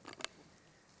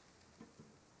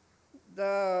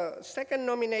 The second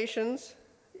nominations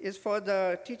is for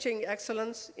the Teaching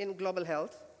Excellence in Global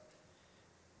Health.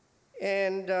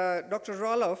 And Dr.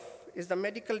 Roloff is the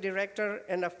medical director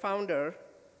and a founder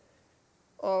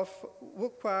of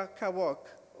Wukwa Kawok,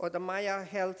 or the Maya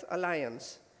Health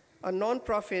Alliance, a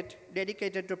nonprofit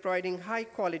dedicated to providing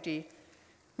high-quality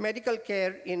medical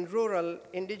care in rural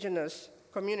indigenous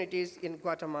communities in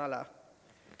Guatemala.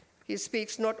 He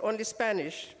speaks not only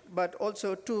Spanish, but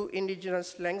also 2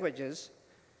 indigenous languages.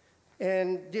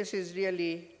 And this is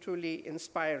really, truly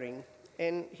inspiring.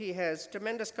 And he has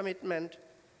tremendous commitment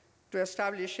to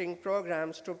establishing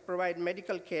programs to provide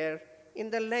medical care in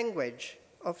the language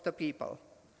of the people,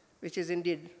 which is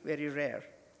indeed very rare.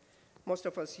 Most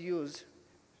of us use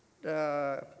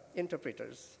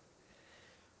interpreters.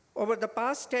 Over the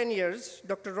past 10 years,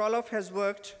 Dr. Roloff has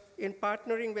worked in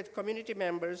partnering with community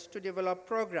members to develop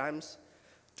programs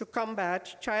to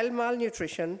combat child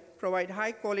malnutrition, provide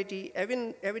high-quality,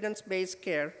 evidence-based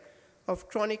care of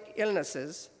chronic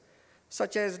illnesses,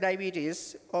 such as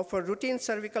diabetes, offer routine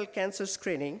cervical cancer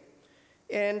screening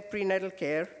and prenatal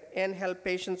care, and help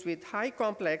patients with high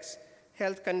complex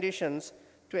health conditions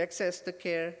to access the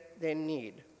care they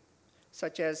need,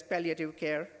 such as palliative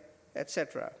care,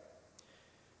 etc.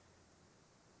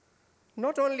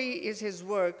 Not only is his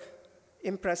work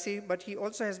impressive, but he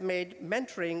also has made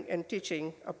mentoring and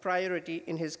teaching a priority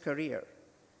in his career.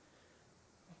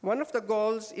 One of the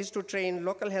goals is to train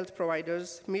local health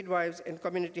providers, midwives, and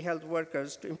community health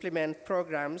workers to implement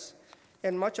programs,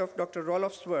 and much of Dr.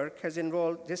 Roloff's work has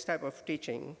involved this type of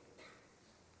teaching.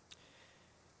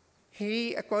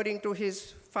 He, according to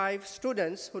his 5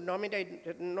 students who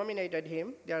nominated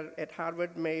him, they are at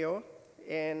Harvard, Mayo,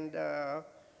 and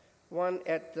one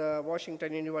at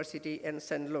Washington University and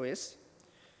St. Louis.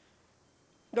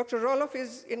 Dr. Roloff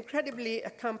is incredibly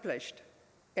accomplished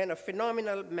and a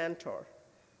phenomenal mentor,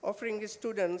 offering his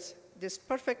students this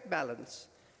perfect balance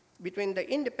between the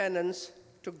independence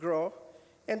to grow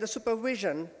and the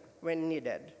supervision when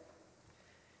needed.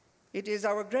 It is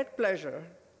our great pleasure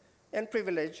and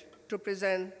privilege to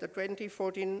present the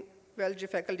 2014 Velji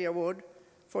Faculty Award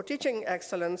for Teaching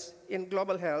Excellence in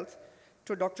Global Health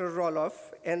to Dr.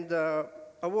 Roloff, and the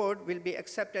award will be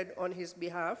accepted on his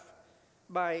behalf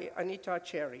by Anita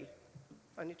Cherry.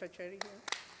 Anita Cherry here?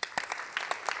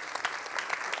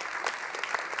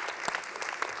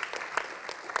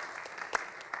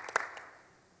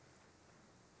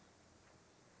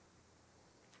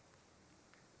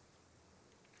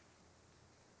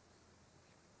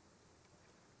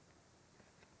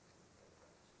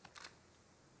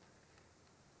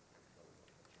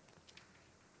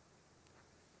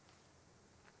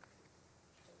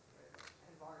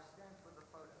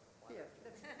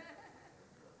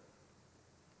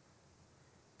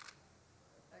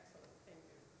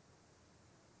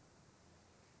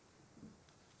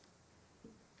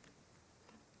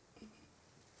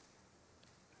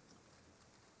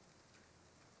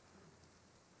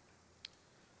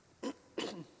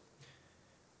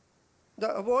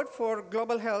 The award for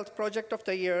Global Health Project of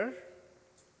the Year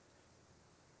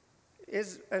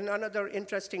is another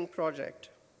interesting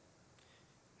project.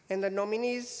 And the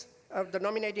nominees of the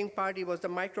nominating party was the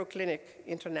Microclinic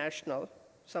International.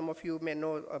 Some of you may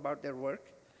know about their work.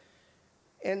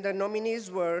 And the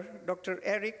nominees were Dr.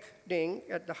 Eric Ding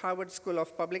at the Harvard School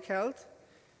of Public Health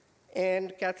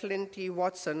and Kathleen T.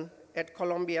 Watson at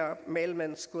Columbia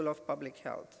Mailman School of Public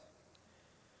Health.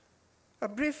 A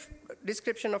brief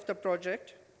description of the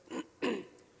project.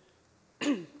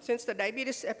 Since the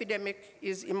diabetes epidemic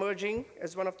is emerging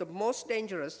as one of the most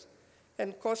dangerous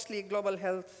and costly global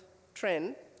health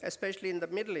trend, especially in the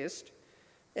Middle East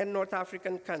and North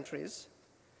African countries,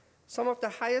 some of the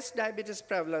highest diabetes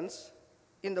prevalence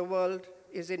in the world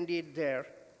is indeed there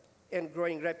and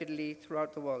growing rapidly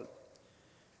throughout the world.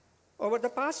 Over the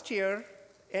past year,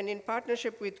 and in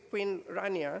partnership with Queen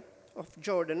Rania of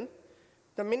Jordan,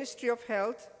 the Ministry of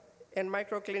Health and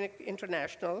Microclinic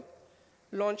International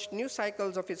launched new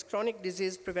cycles of its chronic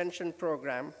disease prevention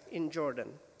program in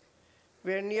Jordan,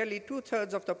 where nearly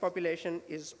 2/3 of the population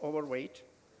is overweight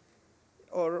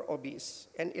or obese,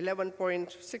 and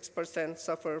 11.6%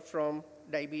 suffer from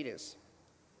diabetes.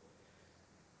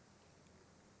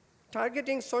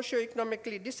 Targeting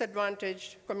socioeconomically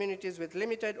disadvantaged communities with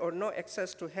limited or no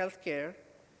access to health care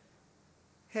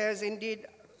has indeed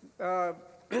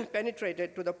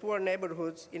penetrated to the poor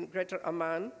neighborhoods in Greater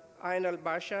Amman, Ain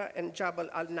al-Basha, and Jabal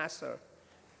al-Nasser.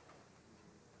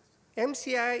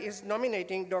 MCI is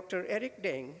nominating Dr. Eric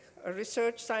Ding, a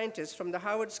research scientist from the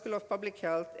Harvard School of Public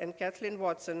Health, and Kathleen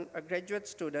Watson, a graduate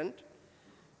student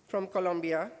from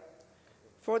Columbia,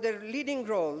 for their leading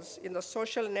roles in the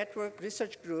social network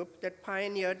research group that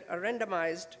pioneered a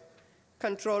randomized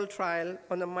controlled trial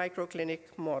on the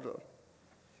microclinic model.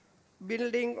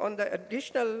 Building on the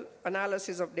additional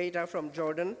analysis of data from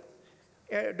Jordan,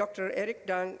 Dr. Eric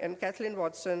Ding and Kathleen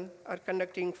Watson are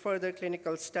conducting further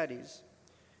clinical studies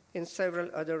in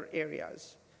several other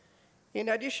areas. In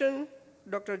addition,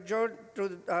 to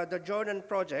the Jordan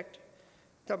project,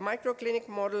 the microclinic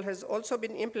model has also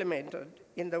been implemented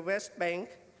in the West Bank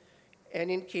and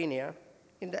in Kenya,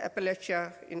 in the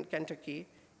Appalachia in Kentucky,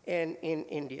 and in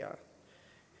India.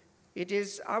 It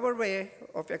is our way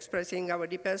of expressing our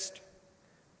deepest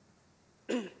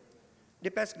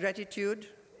gratitude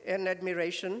and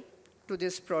admiration to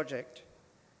this project.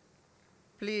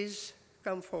 Please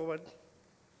come forward.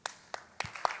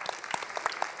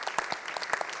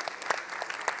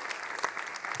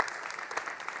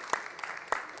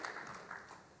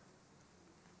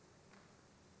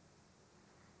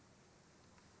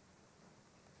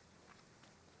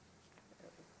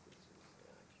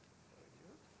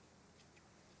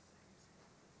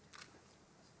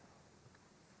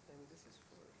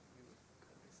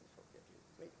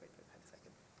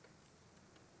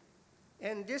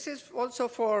 And this is also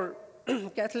for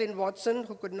Kathleen Watson,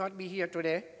 who could not be here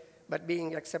today, but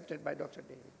being accepted by Dr.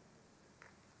 Davey.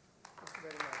 Thank you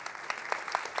very much.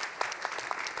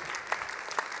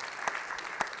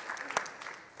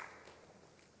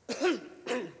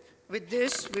 With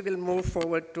this, we will move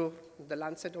forward to the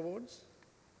Lancet Awards.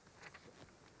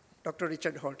 Dr.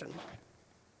 Richard Horton.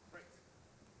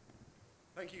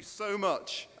 Thank you so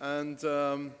much. And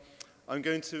I'm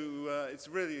going to, it's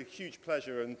really a huge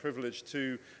pleasure and privilege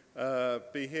to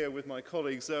be here with my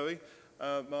colleague Zoe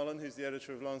Marlin, who's the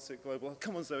editor of Lancet Global.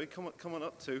 Come on, Zoe, come on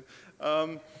up too.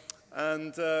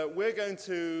 And we're going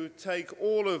to take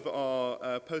all of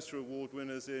our poster award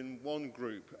winners in one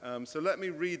group. So let me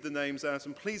read the names out,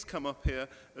 and please come up here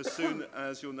as soon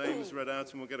as your name is read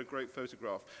out, and we'll get a great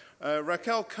photograph.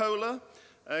 Raquel Kohler,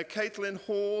 Caitlin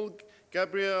Hall,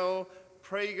 Gabrielle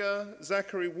Prager,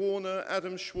 Zachary Warner,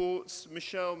 Adam Schwartz,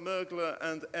 Michelle Mergler,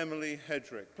 and Emily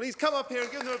Hedrick. Please come up here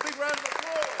and give them a big round of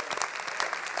applause.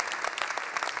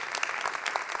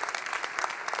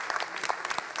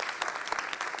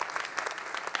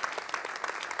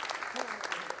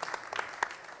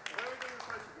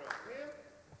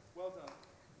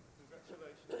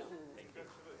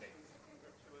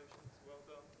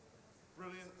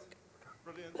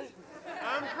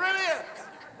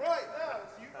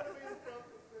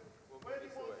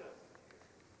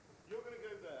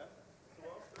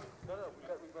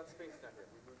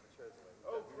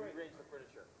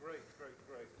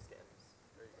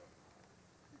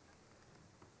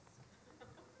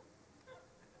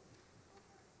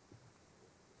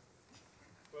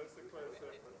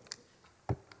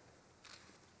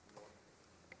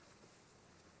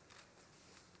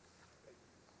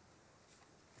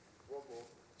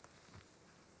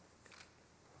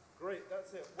 Great,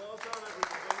 that's it. Well done,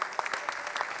 everybody.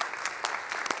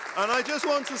 And I just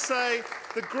want to say,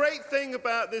 the great thing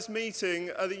about this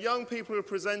meeting are the young people who are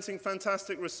presenting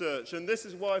fantastic research. And this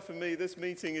is why, for me, this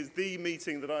meeting is the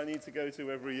meeting that I need to go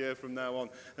to every year from now on.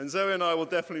 And Zoe and I will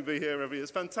definitely be here every year.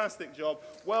 It's a fantastic job.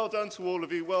 Well done to all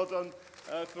of you. Well done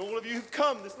for all of you who've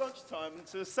come this lunchtime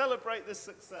to celebrate this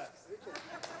success. No, we'll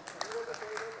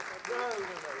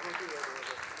do it.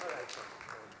 All right.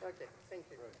 Okay, thank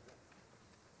you.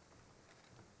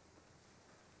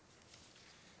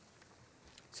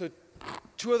 So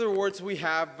 2 other awards we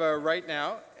have right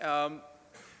now.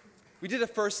 We did a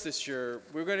first this year.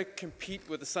 We're going to compete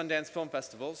with the Sundance Film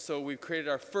Festival. So we've created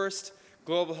our first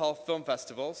Global Health Film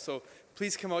Festival. So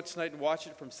please come out tonight and watch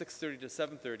it from 6:30 to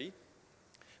 7:30.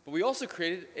 But we also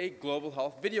created a Global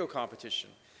Health video competition.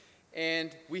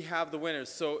 And we have the winners.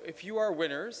 So if you are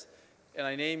winners, and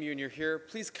I name you and you're here,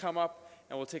 please come up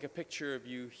and we'll take a picture of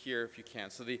you here if you can.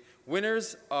 So the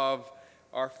winners of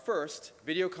our first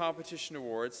video competition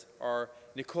awards are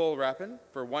Nicole Rappin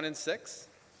for 1 in 6,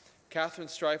 Catherine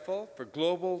Streifel for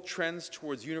Global Trends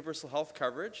Towards Universal Health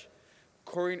Coverage,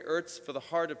 Corinne Ertz for The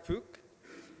Heart of Pook,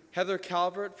 Heather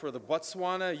Calvert for the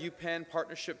Botswana-UPenn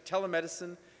Partnership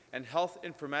Telemedicine and Health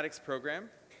Informatics Program,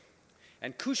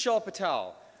 and Kushal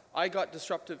Patel, I Got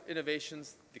Disruptive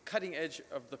Innovations, the cutting edge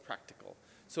of the practical.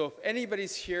 So if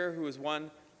anybody's here who is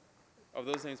one of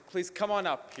those names, please come on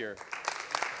up here.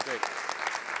 Great.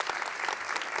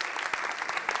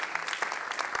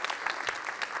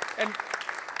 And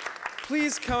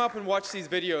please come up and watch these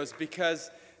videos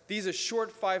because these are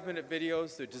short 5-minute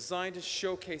videos. They're designed to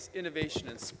showcase innovation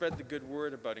and spread the good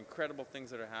word about incredible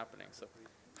things that are happening. So,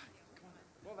 come on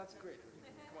in. Well, that's great.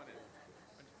 Come on in.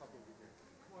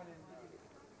 Come on in.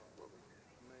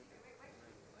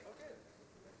 Okay.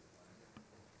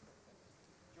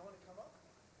 Do you want to come up?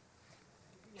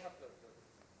 You have the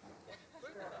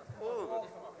oh,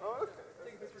 okay.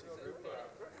 Take a picture of the group.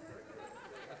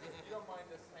 You don't mind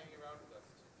us hanging around with us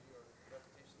to do your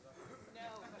presentations on it?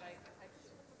 No, but I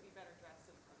should be better dressed.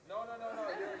 No. You're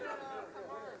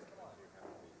come on.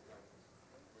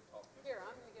 Here,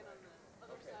 I'm going to get on the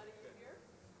other side of you here.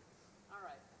 All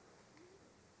right.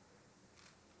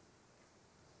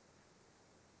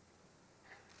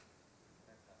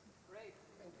 Great.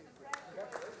 Thank you.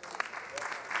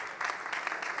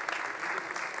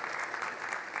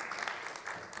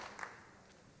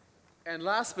 And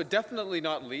last but definitely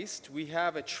not least, we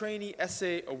have a Trainee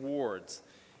Essay Awards.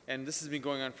 And this has been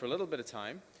going on for a little bit of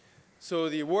time. So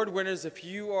the award winners, if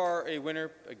you are a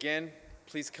winner, again,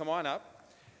 please come on up.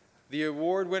 The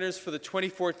award winners for the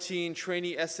 2014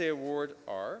 Trainee Essay Award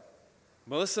are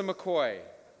Melissa McCoy,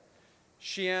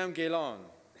 Shyam Gaylon,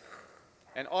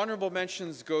 and honorable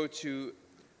mentions go to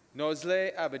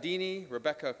Nozle Abedini,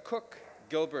 Rebecca Cook,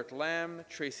 Gilbert Lamb,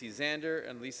 Tracy Zander,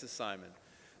 and Lisa Simon.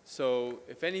 So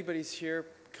if anybody's here,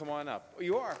 come on up. Oh,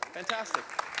 you are? Fantastic.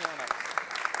 Come on up.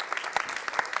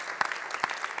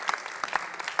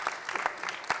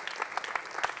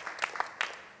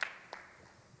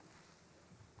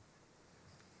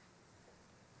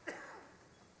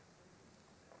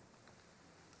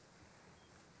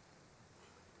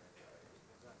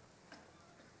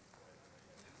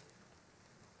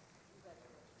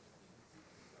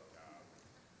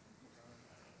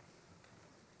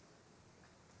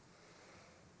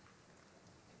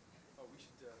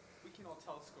 can all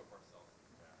telescope ourselves.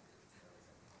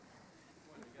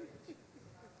 Okay, good.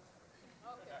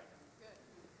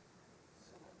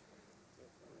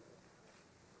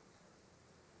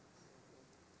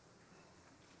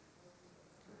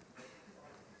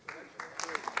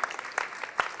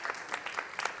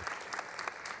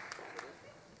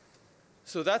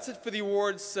 So that's it for the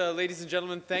awards, ladies and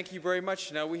gentlemen. Thank you very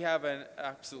much. Now we have an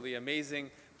absolutely amazing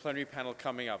plenary panel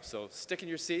coming up. So stick in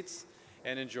your seats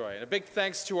and enjoy. And a big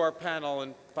thanks to our panel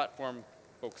and platform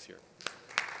folks here.